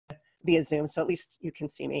via Zoom, so at least you can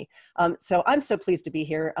see me. So I'm so pleased to be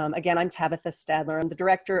here. Again, I'm Tabitha Stadler. I'm the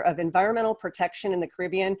Director of Environmental Protection in the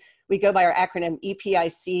Caribbean. We go by our acronym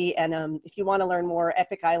EPIC, and if you want to learn more,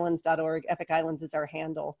 epicislands.org. Epic Islands is our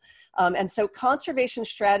handle. And so conservation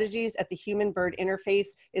strategies at the human-bird interface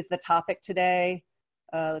is the topic today.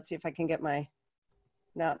 Let's see if I can get my,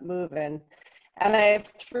 not moving. And I have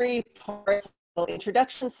 3 parts.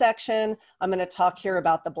 Introduction section. I'm going to talk here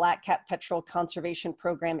about the Black-capped Petrel conservation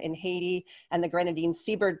program in Haiti and the Grenadines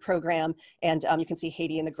seabird program. And you can see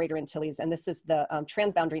Haiti in the Greater Antilles. And this is the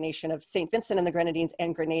transboundary nation of St. Vincent and the Grenadines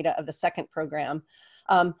and Grenada of the second program.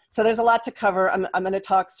 So there's a lot to cover. I'm going to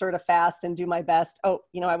talk sort of fast and do my best. Oh,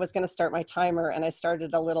 you know, I was going to start my timer and I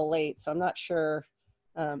started a little late, so I'm not sure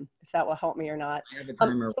if that will help me or not. I have a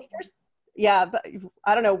timer. So first, yeah, but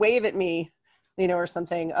I don't know, wave at me, you know, or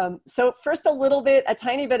something. So first a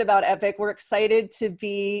tiny bit about EPIC. We're excited to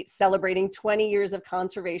be celebrating 20 years of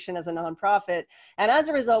conservation as a nonprofit. And as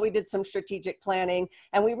a result, we did some strategic planning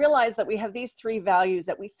and we realized that we have these 3 values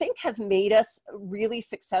that we think have made us really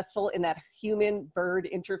successful in that human-bird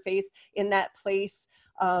interface, in that place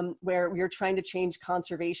where we are trying to change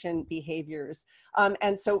conservation behaviors.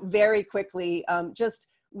 And so very quickly,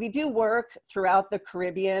 we do work throughout the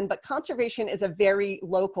Caribbean, but conservation is a very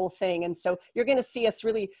local thing. And so you're going to see us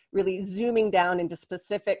really zooming down into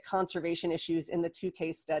specific conservation issues in the 2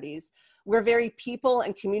 case studies. We're very people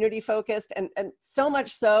and community focused, and so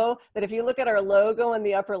much so that if you look at our logo in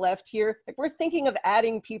the upper left here, like we're thinking of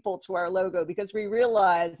adding people to our logo because we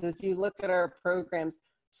realize as you look at our programs,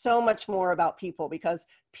 so much more about people, because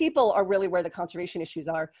people are really where the conservation issues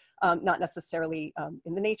are, not necessarily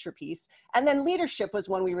in the nature piece. And then leadership was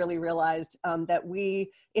one we really realized that we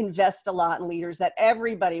invest a lot in leaders, that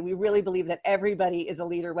we really believe that everybody is a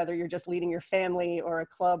leader, whether you're just leading your family or a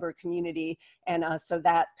club or community. And so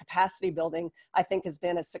that capacity building, I think, has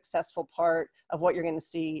been a successful part of what you're going to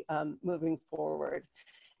see moving forward.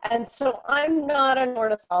 And so I'm not an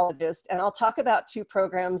ornithologist, and I'll talk about 2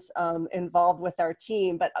 programs involved with our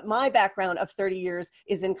team, but my background of 30 years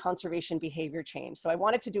is in conservation behavior change. So I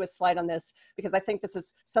wanted to do a slide on this because I think this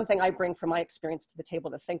is something I bring from my experience to the table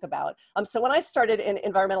to think about. So when I started in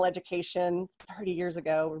environmental education 30 years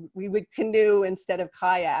ago, we would canoe instead of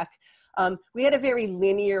kayak. We had a very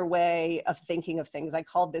linear way of thinking of things. I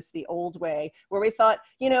called this the old way, where we thought,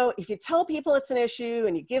 you know, if you tell people it's an issue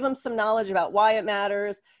and you give them some knowledge about why it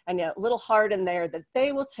matters and a little heart in there, that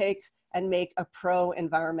they will take and make a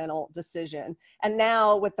pro-environmental decision. And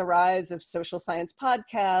now with the rise of social science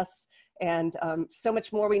podcasts and so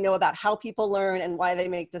much more we know about how people learn and why they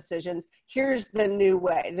make decisions, here's the new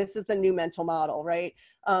way. This is the new mental model, right?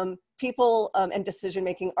 People and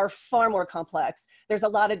decision-making are far more complex. There's a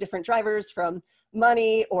lot of different drivers, from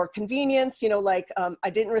money or convenience, you know, like I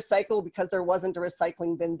didn't recycle because there wasn't a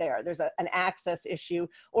recycling bin there. There's an access issue,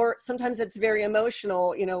 or sometimes it's very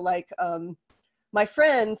emotional, you know, like my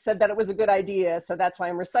friend said that it was a good idea, so that's why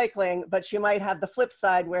I'm recycling, but you might have the flip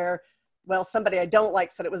side where, well, somebody I don't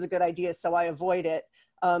like said it was a good idea, so I avoid it.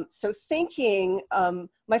 So thinking,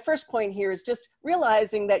 my first point here is just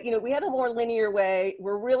realizing that, you know, we had a more linear way.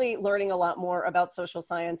 We're really learning a lot more about social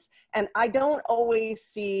science. And I don't always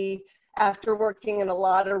see, after working in a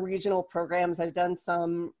lot of regional programs, I've done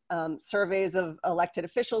some surveys of elected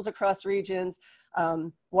officials across regions,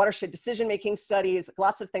 watershed decision-making studies,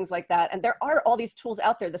 lots of things like that. And there are all these tools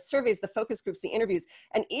out there, the surveys, the focus groups, the interviews.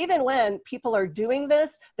 And even when people are doing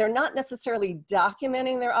this, they're not necessarily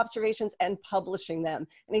documenting their observations and publishing them.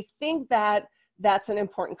 And I think that that's an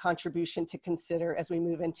important contribution to consider as we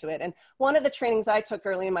move into it. And one of the trainings I took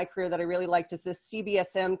early in my career that I really liked is this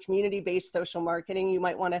CBSM, community-based social marketing. You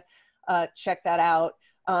might want to check that out.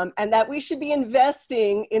 And that we should be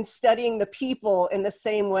investing in studying the people in the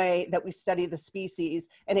same way that we study the species.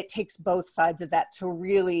 And it takes both sides of that to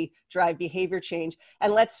really drive behavior change.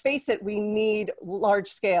 And let's face it, we need large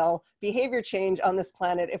scale behavior change on this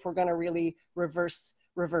planet if we're going to really reverse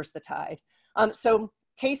the tide. So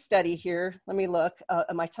case study here, let me look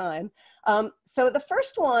at my time. So the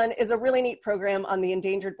first one is a really neat program on the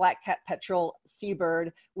endangered black-capped petrel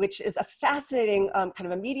seabird, which is a fascinating kind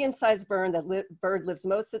of a medium-sized bird that bird lives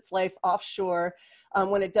most of its life offshore.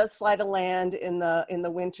 When it does fly to land in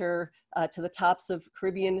the winter to the tops of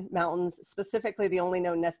Caribbean mountains, specifically the only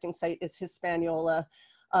known nesting site is Hispaniola,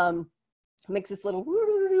 makes this little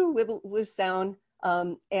woo sound,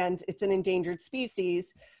 and it's an endangered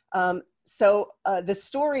species. So the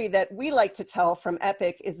story that we like to tell from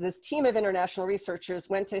EPIC is this team of international researchers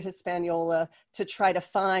went to Hispaniola to try to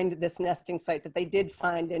find this nesting site that they did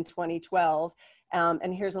find in 2012.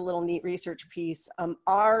 And here's a little neat research piece.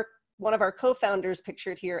 Our one of our co-founders,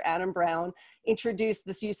 pictured here, Adam Brown, introduced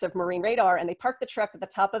this use of marine radar, and they park the truck at the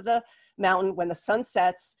top of the mountain. When the sun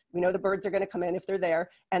sets, we know the birds are going to come in if they're there,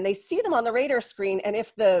 and they see them on the radar screen. And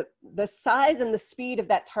if the size and the speed of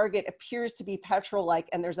that target appears to be petrel-like,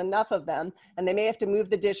 and there's enough of them, and they may have to move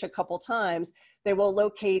the dish a couple times, they will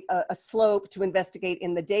locate a slope to investigate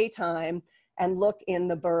in the daytime and look in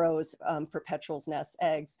the burrows for petrels' nests,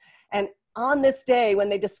 eggs. And on this day, when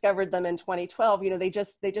they discovered them in 2012, they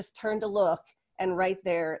just turned to look, and right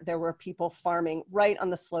there were people farming right on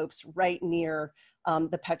the slopes, right near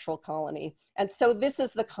the petrel colony. And so this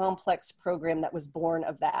is the complex program that was born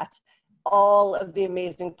of that. All of the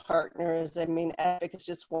amazing partners. I mean, EPIC is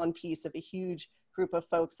just one piece of a huge group of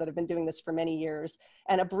folks that have been doing this for many years.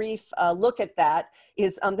 And a brief look at that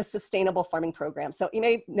is the sustainable farming program. So you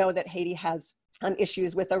may know that Haiti has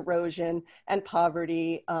issues with erosion and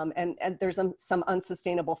poverty, and there's some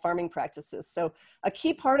unsustainable farming practices. So a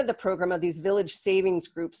key part of the program are these village savings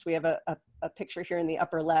groups. We have a picture here in the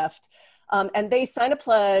upper left. And they sign a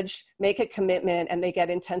pledge, make a commitment, and they get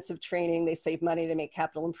intensive training. They save money, they make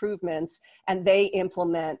capital improvements, and they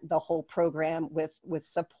implement the whole program with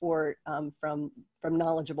support from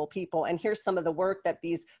knowledgeable people. And here's some of the work that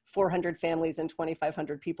these 400 families and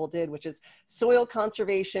 2,500 people did, which is soil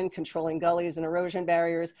conservation, controlling gullies and erosion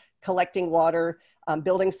barriers, collecting water,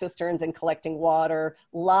 building cisterns and collecting water,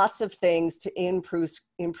 lots of things to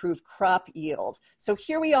improve crop yield. So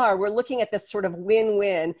here we are, we're looking at this sort of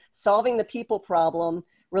win-win, solving the people problem,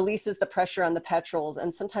 releases the pressure on the petrels.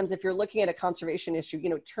 And sometimes if you're looking at a conservation issue,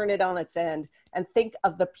 turn it on its end and think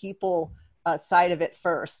of the people side of it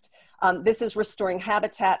first. This is restoring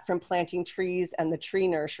habitat from planting trees and the tree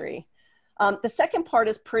nursery. The second part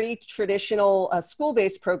is pretty traditional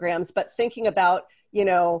school-based programs, but thinking about,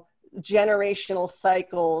 generational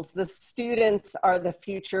cycles. The students are the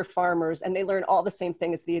future farmers, and they learn all the same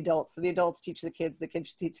thing as the adults. So the adults teach the kids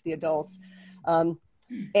teach the adults. The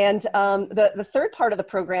third part of the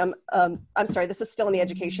program, I'm sorry, this is still in the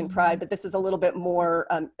education pride, but this is a little bit more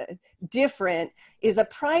different, is a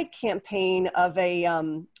pride campaign of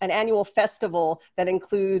an annual festival that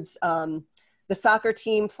includes the soccer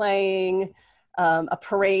team playing, a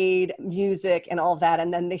parade, music, and all of that.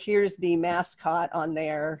 And then here's the mascot on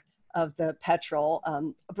there of the petrel,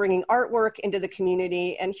 bringing artwork into the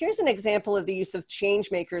community. And here's an example of the use of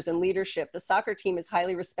change makers and leadership. The soccer team is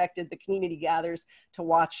highly respected. The community gathers to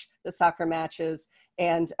watch the soccer matches.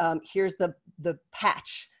 And here's the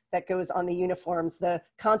patch that goes on the uniforms. The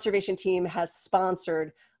conservation team has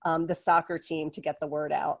sponsored the soccer team to get the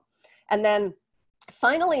word out. And then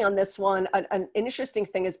finally on this one, an interesting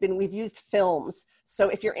thing has been we've used films. So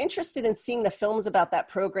if you're interested in seeing the films about that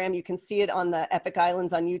program, you can see it on the Epic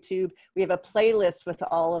Islands on YouTube. We have a playlist with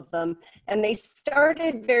all of them. And they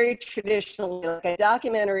started very traditionally, like a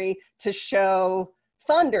documentary to show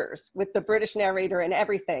funders with the British narrator and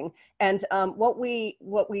everything. And what we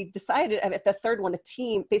decided, at the third one, the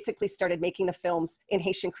team basically started making the films in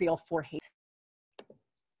Haitian Creole for Haiti.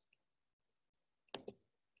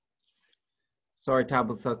 Sorry,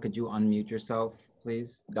 Tabitha, could you unmute yourself,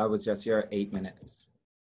 please? That was just your 8 minutes.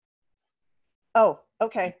 Oh,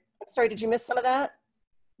 okay. Sorry, did you miss some of that?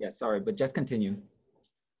 Yeah, sorry, but just continue.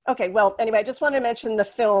 Okay, well, anyway, I just want to mention the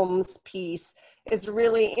films piece is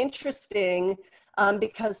really interesting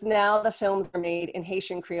because now the films are made in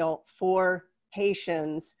Haitian Creole for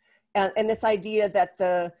Haitians. And this idea that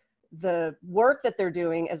the work that they're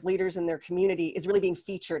doing as leaders in their community is really being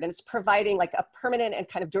featured, and it's providing like a permanent and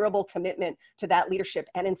kind of durable commitment to that leadership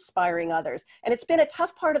and inspiring others. And it's been a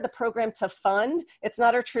tough part of the program to fund. It's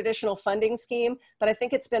not a traditional funding scheme, but I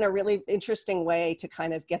think it's been a really interesting way to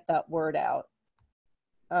kind of get that word out.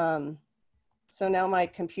 So now my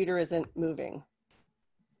computer isn't moving.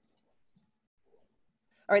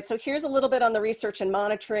 All right, so here's a little bit on the research and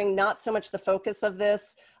monitoring, not so much the focus of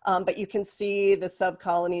this, but you can see the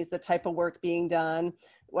sub-colonies, the type of work being done.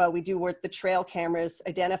 Well, we do work the trail cameras,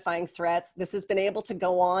 identifying threats. This has been able to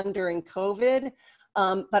go on during COVID,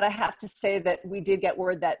 but I have to say that we did get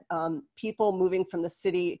word that people moving from the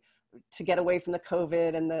city to get away from the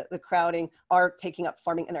COVID and the crowding are taking up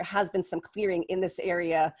farming. And there has been some clearing in this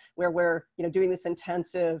area where we're doing this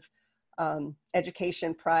intensive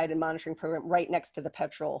education, pride, and monitoring program right next to the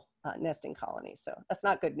petrel nesting colony. So that's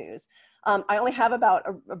not good news. I only have about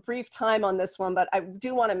a brief time on this one, but I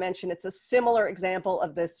do want to mention it's a similar example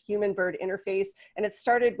of this human-bird interface. And it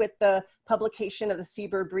started with the publication of the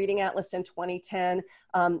Seabird Breeding Atlas in 2010.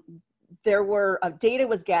 there were, data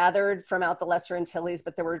was gathered from out the Lesser Antilles,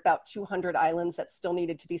 but there were about 200 islands that still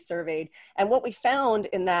needed to be surveyed. And what we found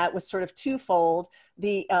in that was sort of twofold: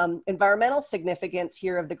 the environmental significance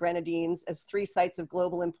here of the Grenadines as 3 sites of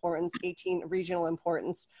global importance, 18 regional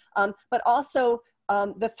importance, but also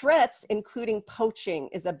the threats, including poaching,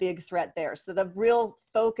 is a big threat there. So the real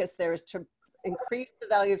focus there is to increase the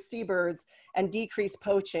value of seabirds and decrease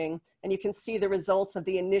poaching. And you can see the results of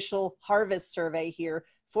the initial harvest survey here.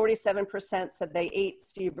 47% said they ate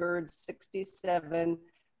seabirds, 67%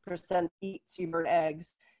 eat seabird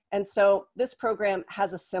eggs. And so this program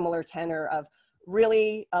has a similar tenor of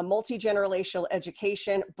really multi-generational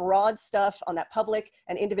education, broad stuff on that public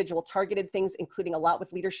and individual targeted things, including a lot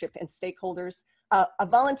with leadership and stakeholders. A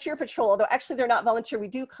volunteer patrol, although actually they're not volunteer, we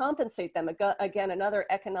do compensate them. Again, another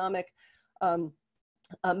economic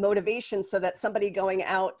motivation, so that somebody going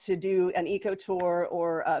out to do an eco tour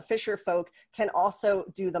or fisher folk can also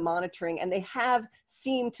do the monitoring. And they have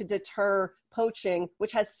seemed to deter poaching,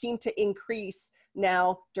 which has seemed to increase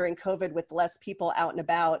now during COVID with less people out and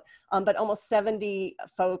about. But almost 70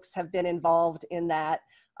 folks have been involved in that.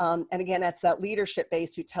 And again, that's that leadership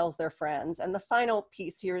base who tells their friends. And the final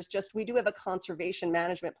piece here is just, we do have a conservation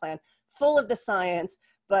management plan full of the science,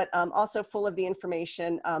 but also full of the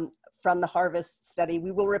information from the harvest study.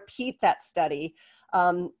 We will repeat that study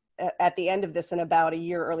at the end of this in about a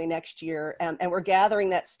year, early next year. And we're gathering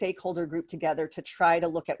that stakeholder group together to try to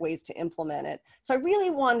look at ways to implement it. So I really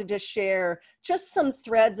wanted to share just some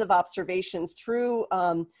threads of observations through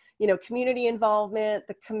you know, community involvement,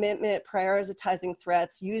 the commitment, prioritizing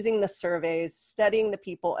threats, using the surveys, studying the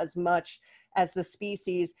people as much as the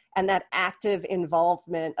species, and that active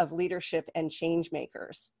involvement of leadership and change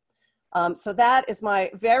makers. So that is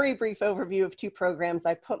my very brief overview of 2 programs.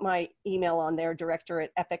 I put my email on there,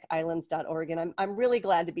 director@epicislands.org, and I'm really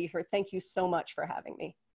glad to be here. Thank you so much for having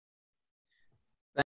me.